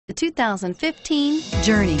The 2015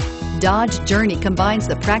 Journey. Dodge Journey combines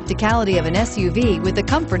the practicality of an SUV with the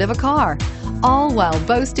comfort of a car, all while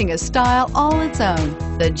boasting a style all its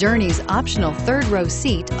own. The Journey's optional third-row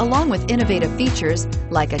seat, along with innovative features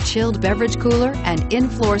like a chilled beverage cooler and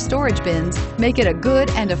in-floor storage bins, make it a good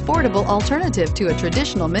and affordable alternative to a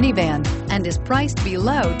traditional minivan and is priced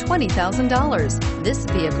below $20,000. This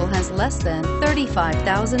vehicle has less than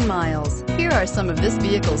 35,000 miles. Here are some of this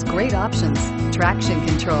vehicle's great options: traction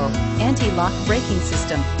control, anti-lock braking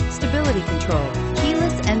system, stability control,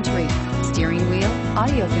 keyless entry, steering wheel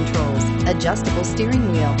audio controls, adjustable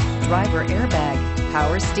steering wheel, driver airbag,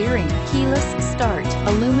 power steering, keyless start,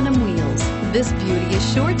 aluminum wheels. This beauty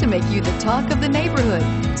is sure to make you the talk of the neighborhood.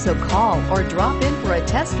 So call or drop in for a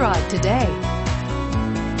test drive today.